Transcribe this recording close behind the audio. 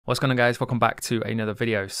What's going on, guys? Welcome back to another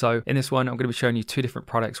video. So in this one, I'm going to be showing you two different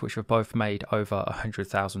products which have both made over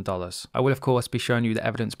 $100,000. I will of course be showing you the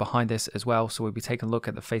evidence behind this as well. So we'll be taking a look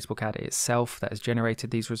at the Facebook ad itself that has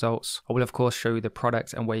generated these results. I will of course show you the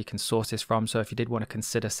product and where you can source this from. So if you did want to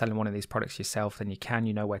consider selling one of these products yourself, then you can,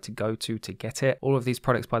 you know where to go to get it. All of these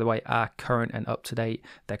products, by the way, are current and up to date.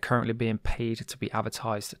 They're currently being paid to be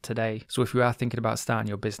advertised today. So if you are thinking about starting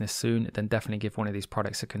your business soon, then definitely give one of these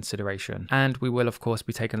products a consideration. And we will of course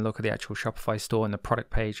be taking a look at the actual Shopify store and the product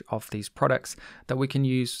page of these products that we can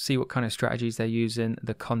use, see what kind of strategies they're using,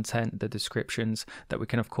 the content, the descriptions that we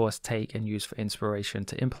can of course take and use for inspiration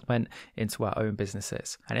to implement into our own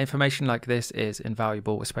businesses. And information like this is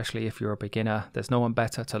invaluable, especially if you're a beginner. There's no one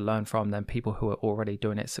better to learn from than people who are already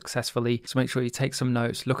doing it successfully. So make sure you take some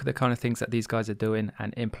notes, look at the kind of things that these guys are doing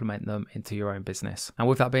and implement them into your own business. And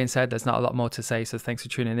with that being said, there's not a lot more to say, so thanks for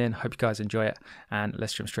tuning in. Hope you guys enjoy it, and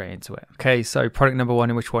let's jump straight into it. Okay, so product number one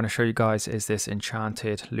in which I want to show you guys is this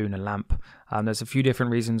enchanted lunar lamp. There's a few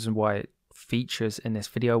different reasons why it features in this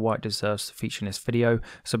video, why it deserves to feature in this video.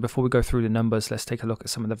 So before we go through the numbers, let's take a look at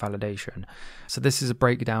some of the validation. So this is a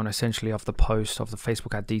breakdown essentially of the post of the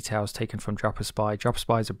Facebook ad details taken from Shopify.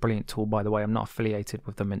 Shopify is a brilliant tool, by the way. I'm not affiliated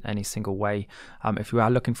with them in any single way. If you are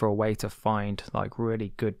looking for a way to find like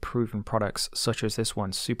really good proven products such as this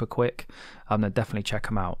one super quick, then definitely check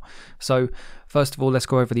them out. So first of all, let's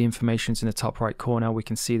go over the information in the top right corner. We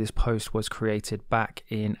can see this post was created back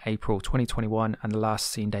in April 2021 and the last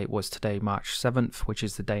seen date was today, March 7th, which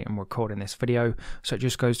is the date I'm recording this video. So it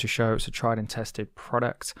just goes to show it's a tried and tested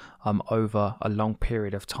product over a long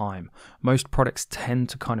period of time. Most products tend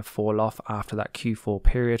to kind of fall off after that Q4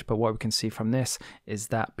 period, but what we can see from this is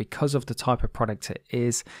that because of the type of product it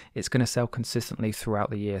is, it's going to sell consistently throughout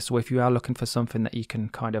the year. So if you are looking for something that you can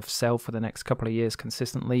kind of sell for the next couple of years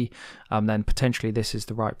consistently, then potentially this is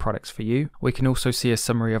the right products for you. We can also see a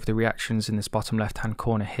summary of the reactions in this bottom left hand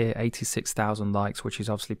corner here. 86,000 likes, which is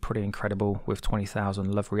obviously pretty incredible, with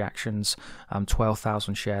 20,000 love reactions,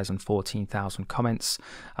 12,000 shares and 14,000 comments.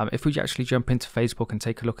 If we actually jump into Facebook and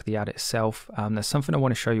take a look at the ad itself, there's something I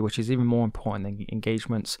want to show you which is even more important than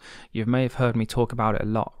engagements. You may have heard me talk about it a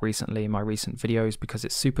lot recently in my recent videos because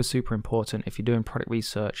it's super important if you're doing product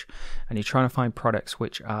research and you're trying to find products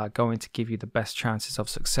which are going to give you the best chances of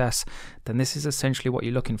success, then this is essentially what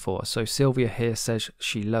you're looking for. So Sylvia here says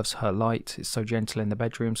she loves her light. It's so gentle in the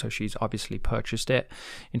bedroom, so she's obviously purchased it.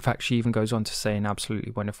 In fact, she even goes on to say an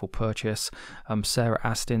absolutely wonderful purchase. Sarah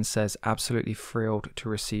Astin says, absolutely thrilled to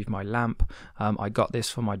receive my lamp. I got this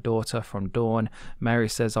for my daughter from Dawn. Mary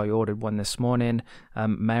says, I ordered one this morning.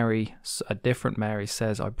 Mary, a different Mary,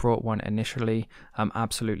 says, I brought one initially.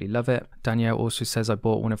 Absolutely love it. Danielle also says, I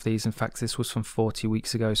bought one of these. In fact, this was from 40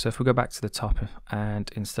 weeks ago. So if we go back to the top and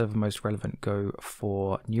instead of most relevant, go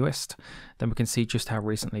for newest, then we can see just how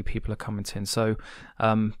recently people are commenting. So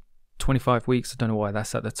 25 weeks, I don't know why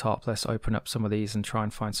that's at the top. Let's open up some of these and try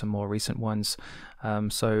and find some more recent ones.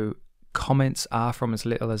 So comments are from as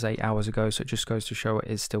little as 8 hours ago, so it just goes to show it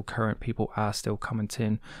is still current. People are still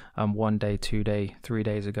commenting 1 day, 2 day, 3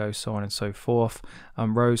 days ago, so on and so forth.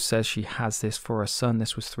 Rose says she has this for her son.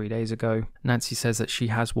 This was 3 days ago. Nancy says that she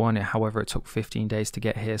has one, however it took 15 days to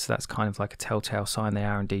get here, so that's kind of like a telltale sign they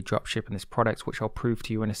are indeed drop shipping this product, which I'll prove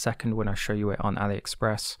to you in a second when I show you it on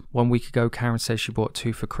AliExpress. 1 week ago, Karen says she bought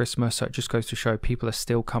 2 for Christmas, so it just goes to show people are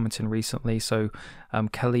still commenting recently. So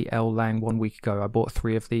Kelly L. Lang, 1 week ago, I bought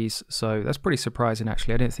 3 of these. So that's pretty surprising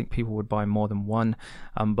actually. I didn't think people would buy more than one,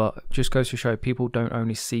 but just goes to show people don't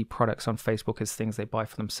only see products on Facebook as things they buy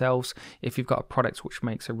for themselves. If you've got a product which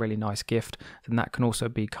makes a really nice gift, then that can also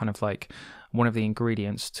be kind of like one of the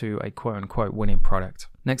ingredients to a quote-unquote winning product.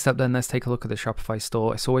 Next up then, let's take a look at the Shopify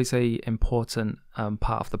store. It's always a important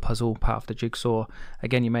part of the puzzle, part of the jigsaw.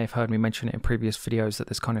 Again, you may have heard me mention it in previous videos that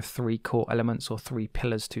there's kind of 3 core elements or 3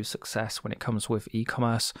 pillars to success when it comes with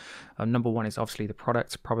e-commerce. Number 1 is obviously the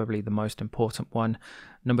product, probably the most important one.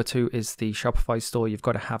 Number 2 is the Shopify store. You've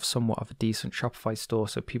got to have somewhat of a decent Shopify store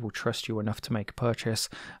so people trust you enough to make a purchase.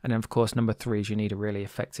 And then of course, number 3 is you need a really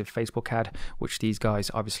effective Facebook ad, which these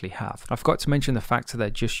guys obviously have. I forgot to mention the fact that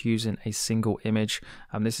they're just using a single image.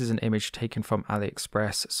 This is an image taken from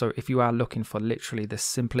AliExpress. So if you are looking for literally the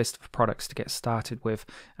simplest of products to get started with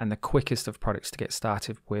and the quickest of products to get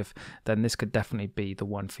started with, then this could definitely be the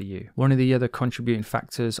one for you. One of the other contributing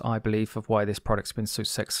factors, I believe, of why this product's been so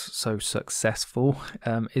successful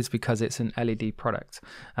is because it's an LED product.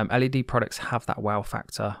 LED products have that wow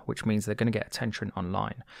factor, which means they're going to get attention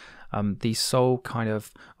online. The sole kind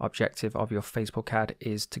of objective of your Facebook ad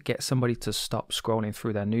is to get somebody to stop scrolling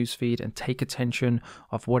through their newsfeed and take attention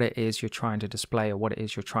of what it is you're trying to display or what it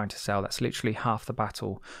is you're trying to sell. That's literally half the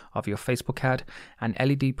battle of your Facebook ad. And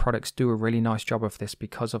LED products do a really nice job of this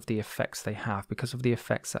because of the effects they have, because of the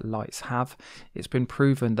effects that lights have. It's been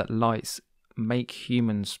proven that lights make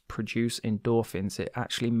humans produce endorphins. It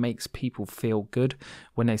actually makes people feel good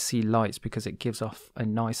when they see lights because it gives off a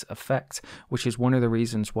nice effect, which is one of the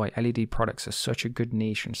reasons why LED products are such a good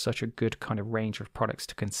niche and such a good kind of range of products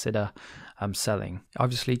to consider selling.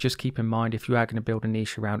 Obviously, just keep in mind, if you are going to build a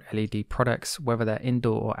niche around LED products, whether they're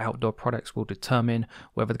indoor or outdoor products will determine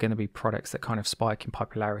whether they're going to be products that kind of spike in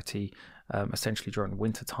popularity essentially during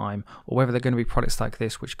winter time, or whether they're going to be products like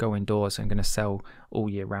this which go indoors and going to sell all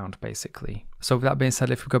year round basically. So with that being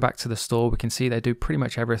said, if we go back to the store, we can see they do pretty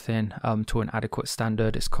much everything to an adequate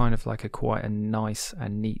standard. It's kind of like quite a nice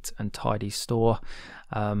and neat and tidy store.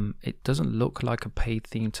 It doesn't look like a paid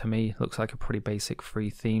theme to me. It looks like a pretty basic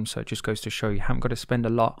free theme, so it just goes to show you haven't got to spend a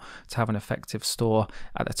lot to have an effective store.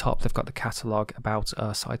 At the top they've got the catalog, about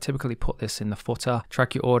us. I typically put this in the footer.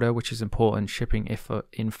 Track your order, which is important, shipping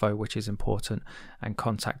info, which is important, and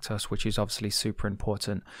contact us, which is obviously super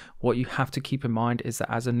important. What you have to keep in mind is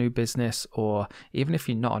that as a new business, or even if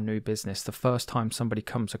you're not a new business, the first time somebody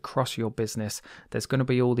comes across your business, there's going to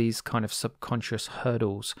be all these kind of subconscious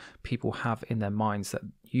hurdles people have in their minds that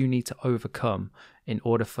you need to overcome in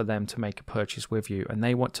order for them to make a purchase with you. And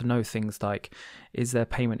they want to know things like, is their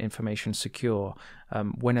payment information secure?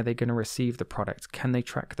 When are they going to receive the product? Can they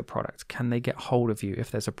track the product? Can they get hold of you if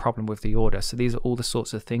there's a problem with the order? So these are all the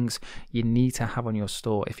sorts of things you need to have on your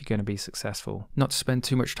store if you're going to be successful. Not to spend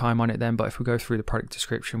too much time on it then, but if we go through the product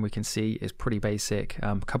description, we can see it's pretty basic.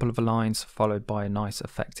 A couple of lines followed by a nice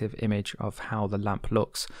effective image of how the lamp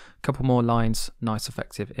looks. A couple more lines, nice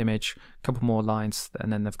effective image. A couple more lines,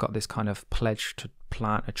 and then they've got this kind of pledge to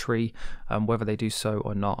plant a tree. Whether they do so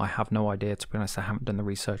or not, I have no idea. To be honest, I haven't done the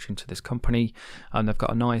research into this company. They've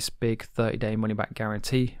got a nice big 30-day money-back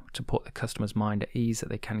guarantee to put the customer's mind at ease that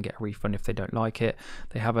they can get a refund if they don't like it.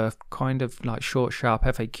 They have a kind of like short, sharp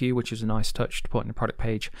FAQ, which is a nice touch to put on the product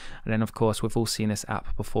page. And then, of course, we've all seen this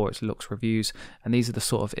app before. It's looks reviews, and these are the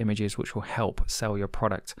sort of images which will help sell your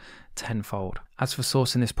product tenfold. As for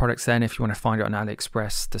sourcing this product then, if you want to find it on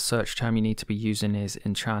AliExpress, the search term you need to be using is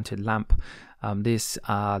enchanted lamp. These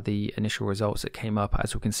are the initial results that came up.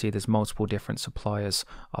 As we can see, there's multiple different suppliers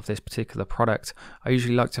of this particular product. I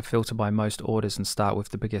usually like to filter by most orders and start with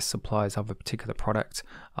the biggest suppliers of a particular product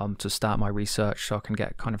to start my research, so I can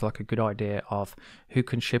get kind of like a good idea of who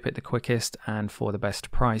can ship it the quickest and for the best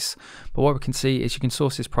price. But what we can see is you can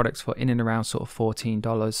source this product for in and around sort of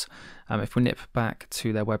 $14. If we nip back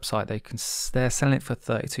to their website, they're selling it for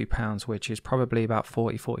 £32, which is probably about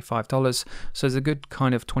 $45. So there's a good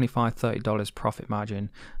kind of $25-30 profit margin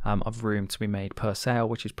of room to be made per sale,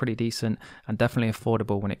 which is pretty decent and definitely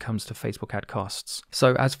affordable when it comes to Facebook ad costs.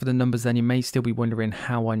 So as for the numbers then, you may still be wondering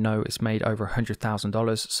how I know it's made over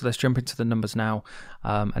 $100,000. So let's jump into the numbers now,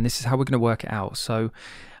 and this is how we're going to work it out. So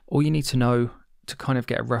all you need to know to kind of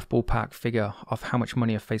get a rough ballpark figure of how much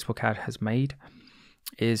money a Facebook ad has made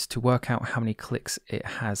is to work out how many clicks it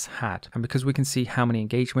has had. And because we can see how many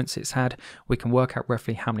engagements it's had, we can work out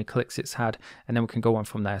roughly how many clicks it's had, and then we can go on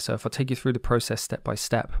from there. So if I take you through the process step by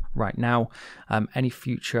step right now, any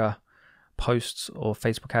future posts or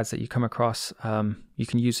Facebook ads that you come across, you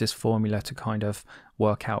can use this formula to kind of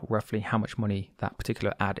work out roughly how much money that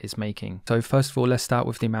particular ad is making. So first of all, let's start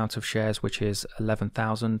with the amount of shares, which is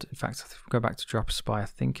 11,000. In fact, if we go back to Shopify, I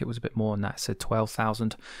think it was a bit more than that. It said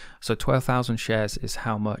 12,000. So 12,000 shares is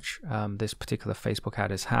how much this particular Facebook ad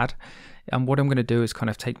has had. And what I'm going to do is kind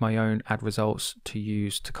of take my own ad results to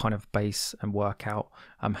use to kind of base and work out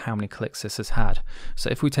how many clicks this has had. So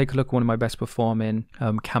if we take a look at one of my best performing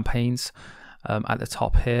campaigns at the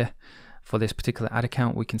top here, for this particular ad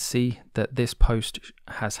account, we can see that this post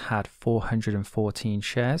has had 414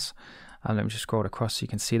 shares. Let me just scroll across so you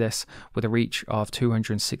can see this, with a reach of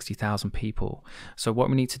 260,000 people. So what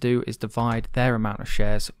we need to do is divide their amount of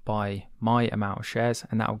shares by my amount of shares,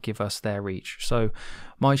 and that will give us their reach. So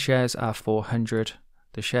my shares are 400.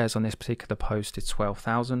 The shares on this particular post is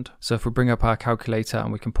 12,000. So if we bring up our calculator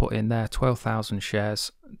and we can put in there 12,000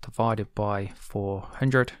 shares divided by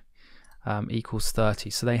 400, equals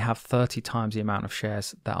 30. So they have 30 times the amount of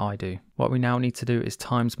shares that I do. What we now need to do is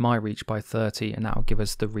times my reach by 30, and that will give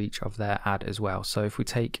us the reach of their ad as well. So if we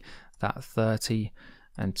take that 30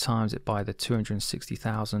 and times it by the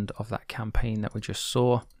 260,000 of that campaign that we just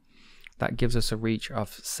saw, that gives us a reach of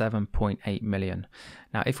 7.8 million.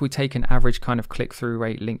 Now, if we take an average kind of click-through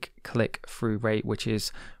rate, link click-through rate, which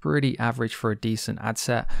is pretty average for a decent ad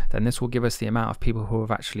set, then this will give us the amount of people who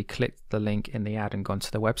have actually clicked the link in the ad and gone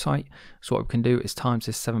to the website. So what we can do is times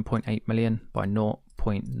this 7.8 million by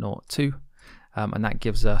 0.02. And that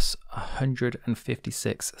gives us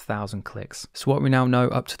 156,000 clicks. So what we now know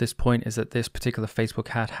up to this point is that this particular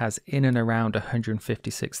Facebook ad has in and around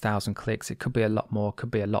 156,000 clicks. It could be a lot more, could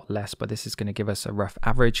be a lot less, but this is going to give us a rough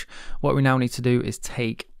average. What we now need to do is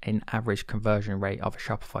take an average conversion rate of a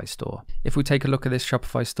Shopify store. If we take a look at this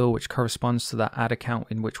Shopify store, which corresponds to that ad account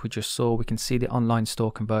in which we just saw, we can see the online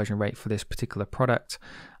store conversion rate for this particular product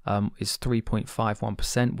is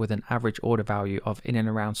 3.51% with an average order value of in and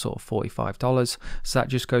around sort of $45. So that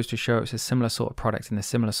just goes to show it's a similar sort of product in a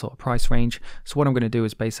similar sort of price range. So what I'm going to do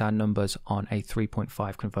is base our numbers on a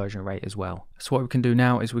 3.5 conversion rate as well. So what we can do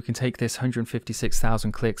now is we can take this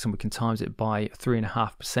 156,000 clicks and we can times it by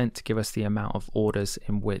 3.5% to give us the amount of orders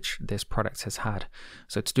in which this product has had.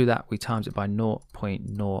 So to do that, we times it by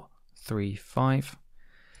 0.035.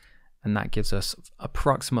 And that gives us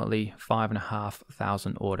approximately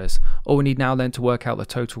 5,500 orders. All we need now then to work out the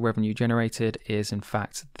total revenue generated is in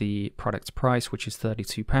fact the product price, which is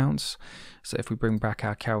 £32. So if we bring back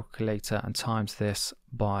our calculator and times this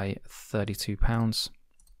by £32,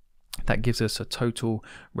 that gives us a total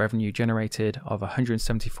revenue generated of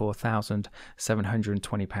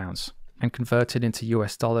 £174,720. And converted into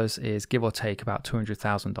US dollars is give or take about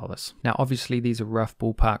 $200,000. Now, obviously these are rough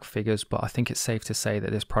ballpark figures, but I think it's safe to say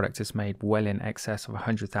that this product is made well in excess of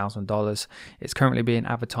 $100,000. It's currently being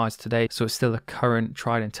advertised today, so it's still a current,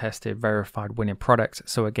 tried and tested, verified winning product.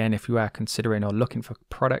 So again, if you are considering or looking for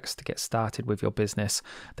products to get started with your business,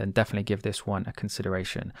 then definitely give this one a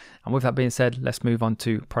consideration. And with that being said, let's move on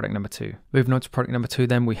to product number 2. Moving on to product number 2,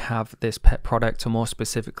 then we have this pet product, or more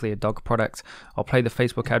specifically a dog product. I'll play the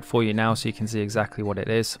Facebook ad for you now so you can see exactly what it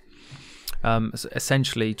is. So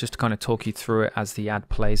essentially, just to kind of talk you through it as the ad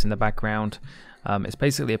plays in the background, it's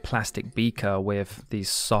basically a plastic beaker with these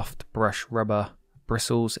soft brush rubber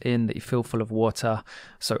bristles in that you fill full of water.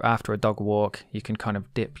 So after a dog walk, you can kind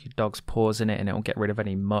of dip your dog's paws in it and it will get rid of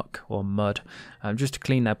any muck or mud, just to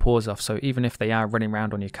clean their paws off. So even if they are running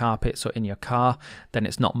around on your carpets or in your car, then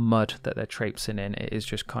it's not mud that they're traipsing in. It is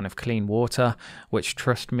just kind of clean water, which,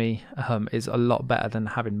 trust me, is a lot better than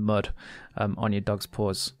having mud on your dog's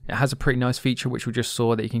paws. It has a pretty nice feature which we just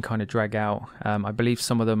saw that you can kind of drag out. I believe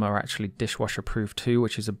some of them are actually dishwasher proof too,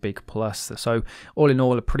 which is a big plus. So all in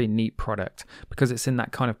all, a pretty neat product. Because it's in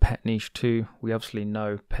that kind of pet niche too, we obviously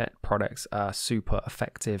know pet products are super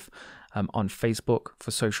effective on Facebook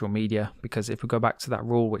for social media, because if we go back to that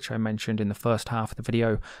rule which I mentioned in the first half of the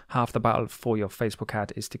video, half the battle for your Facebook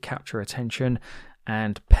ad is to capture attention.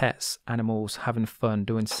 And pets, animals, having fun,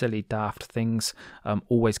 doing silly, daft things,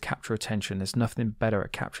 always capture attention. There's nothing better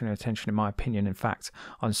at capturing attention, in my opinion, in fact,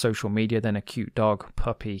 on social media than a cute dog,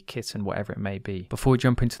 puppy, kitten, whatever it may be. Before we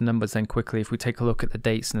jump into the numbers then quickly, if we take a look at the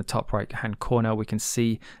dates in the top right hand corner, we can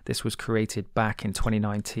see this was created back in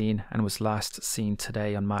 2019 and was last seen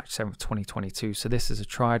today on March 7th, 2022. So this is a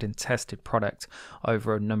tried and tested product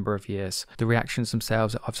over a number of years. The reactions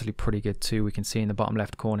themselves are obviously pretty good too. We can see in the bottom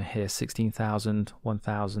left corner here, 16,000,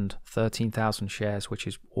 1,000, 13,000 shares, which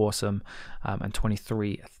is awesome, and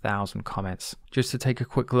 23,000 comments. Just to take a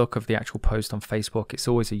quick look of the actual post on Facebook, it's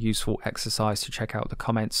always a useful exercise to check out the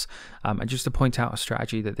comments, and just to point out a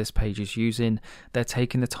strategy that this page is using, they're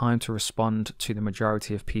taking the time to respond to the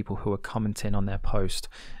majority of people who are commenting on their post.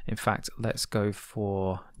 In fact, let's go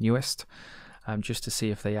for newest, just to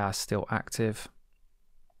see if they are still active.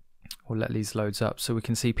 We'll let these loads up so we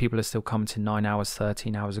can see people are still commenting 9 hours,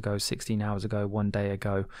 13 hours ago, 16 hours ago, 1 day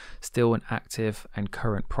ago. Still an active and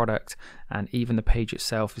current product, and even the page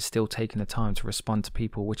itself is still taking the time to respond to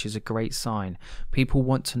people, which is a great sign. People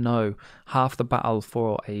want to know. Half the battle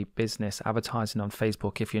for a business advertising on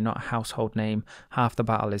Facebook, if you're not a household name, half the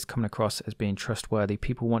battle is coming across as being trustworthy.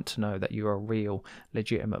 People want to know that you're a real,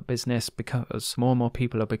 legitimate business, because more and more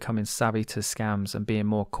people are becoming savvy to scams and being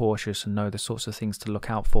more cautious and know the sorts of things to look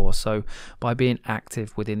out for. So by being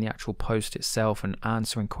active within the actual post itself and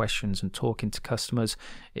answering questions and talking to customers,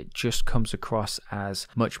 it just comes across as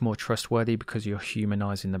much more trustworthy because you're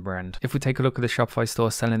humanizing the brand. If we take a look at the Shopify store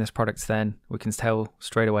selling this product, then we can tell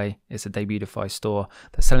straight away it's a Debutify store.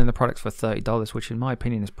 They're selling the product for $30, which in my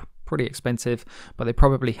opinion is pretty expensive, but they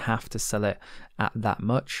probably have to sell it at that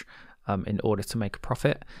much in order to make a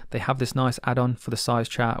profit. They have this nice add-on for the size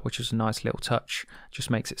chart, which is a nice little touch. Just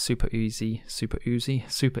makes it super easy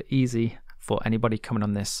for anybody coming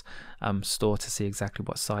on this store to see exactly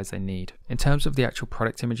what size they need. In terms of the actual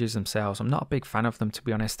product images themselves, I'm not a big fan of them, to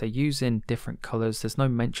be honest. They're using different colors. There's no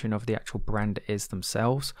mention of the actual brand it is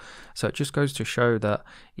themselves. So it just goes to show that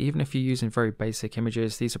even if you're using very basic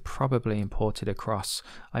images, these are probably imported across.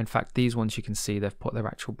 In fact, these ones you can see they've put their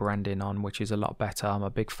actual branding on, which is a lot better. I'm a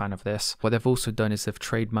big fan of this. What they've also done is they've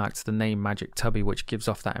trademarked the name Magic Tubby, which gives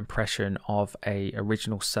off that impression of a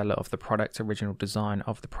original seller of the product, original design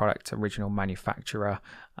of the product, original manufacturer,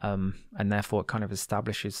 and therefore it kind of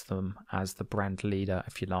establishes them as the brand leader,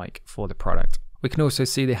 if you like, for the product. We can also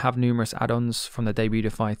see they have numerous add-ons from the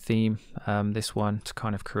Debutify theme. This one to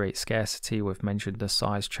kind of create scarcity. We've mentioned the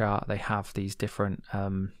size chart. They have these different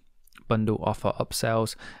bundle offer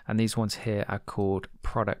upsells, and these ones here are called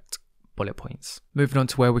product bullet points. Moving on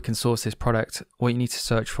to where we can source this product, what you need to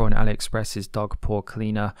search for on AliExpress is dog paw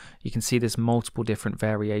cleaner. You can see there's multiple different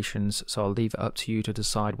variations, so I'll leave it up to you to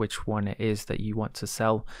decide which one it is that you want to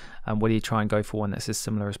sell, and whether you try and go for one that's as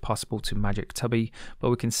similar as possible to Magic Tubby. But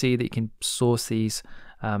we can see that you can source these.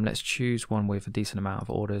 Let's choose one with a decent amount of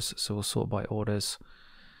orders, so we'll sort by orders,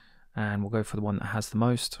 and we'll go for the one that has the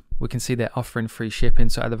most. We can see they're offering free shipping,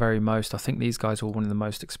 so at the very most, I think these guys were one of the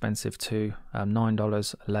most expensive too. $9,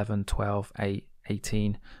 $11, $12, $8,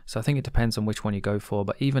 $18. So I think it depends on which one you go for,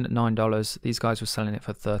 but even at $9, these guys were selling it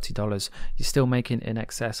for $30. You're still making in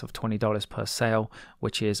excess of $20 per sale,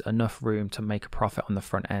 which is enough room to make a profit on the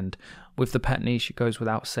front end. With the pet niche, it goes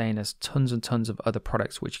without saying, there's tons and tons of other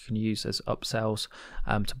products which you can use as upsells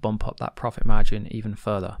to bump up that profit margin even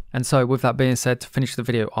further. And so with that being said, to finish the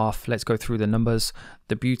video off, let's go through the numbers.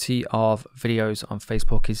 The beauty of videos on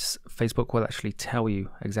Facebook is Facebook will actually tell you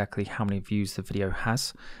exactly how many views the video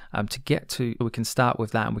has. We can start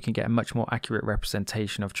with that, and we can get a much more accurate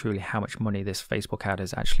representation of truly how much money this Facebook ad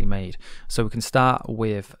has actually made. So we can start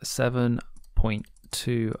with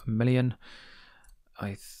 7.2 million.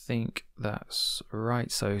 I think that's right.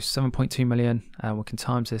 So 7.2 million, and we can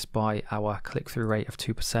times this by our click-through rate of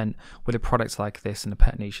 2%. With a product like this in the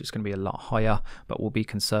pet niche, it's going to be a lot higher, but we'll be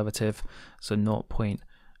conservative. So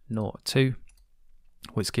 0.02,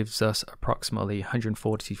 which gives us approximately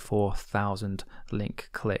 144,000 link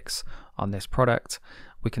clicks on this product.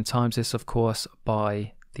 We can times this, of course,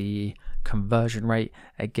 by the conversion rate.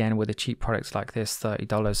 Again, with a cheap products like this,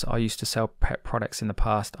 $30. I used to sell pet products in the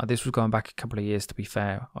past. This was going back a couple of years, to be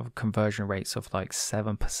fair, of conversion rates of like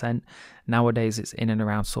 7%. Nowadays it's in and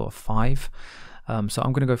around sort of 5%. So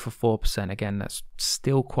I'm going to go for 4%. Again, that's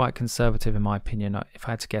still quite conservative in my opinion. If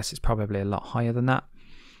I had to guess, it's probably a lot higher than that.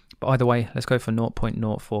 But either way, let's go for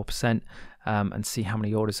 0.04% and see how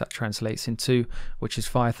many orders that translates into, which is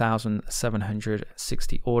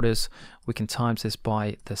 5,760 orders. We can times this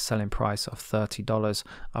by the selling price of $30.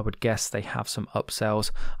 I would guess they have some upsells.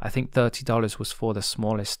 I think $30 was for the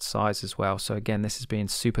smallest size as well. So again, this is being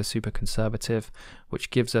super conservative, which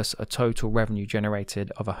gives us a total revenue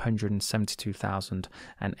generated of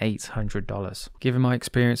 $172,800. Given my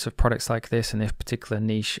experience of products like this in this particular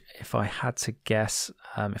niche, if I had to guess,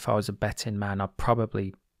 if I was a betting man, I'd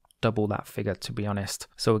probably double that figure, to be honest.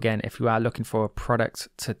 So again, if you are looking for a product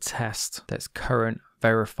to test that's current,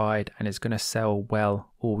 verified, and is going to sell well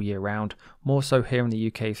all year round, more so here in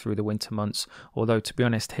the UK through the winter months, although to be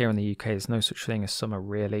honest, here in the UK there's no such thing as summer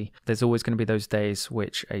really. There's always going to be those days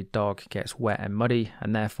which a dog gets wet and muddy,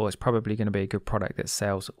 and therefore it's probably going to be a good product that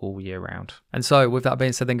sells all year round. And so with that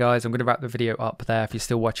being said then guys, I'm going to wrap the video up there. If you're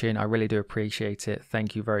still watching, I really do appreciate it.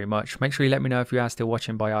 Thank you very much. Make sure you let me know if you are still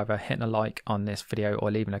watching by either hitting a like on this video or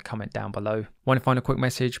leaving a comment down below. Want to find a quick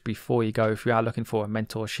message before you go? If you are looking for a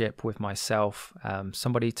mentorship with myself,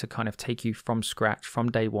 somebody to kind of take you from scratch, from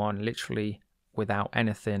day one, literally without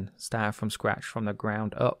anything, start from scratch, from the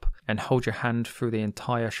ground up, and hold your hand through the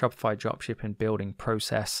entire Shopify dropshipping building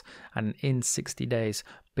process, and in 60 days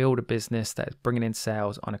build a business that is bringing in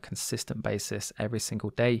sales on a consistent basis every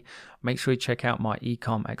single day. Make sure you check out my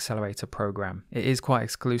Ecom Accelerator program. It is quite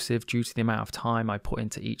exclusive due to the amount of time I put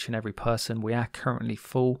into each and every person. We are currently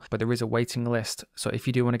full, but there is a waiting list. So if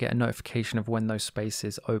you do want to get a notification of when those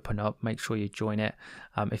spaces open up, make sure you join it.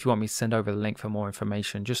 If you want me to send over the link for more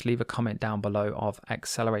information, just leave a comment down below of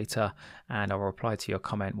Accelerator and I'll reply to your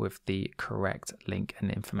comment with the correct link and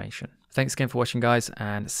information. Thanks again for watching guys,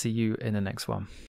 and see you in the next one.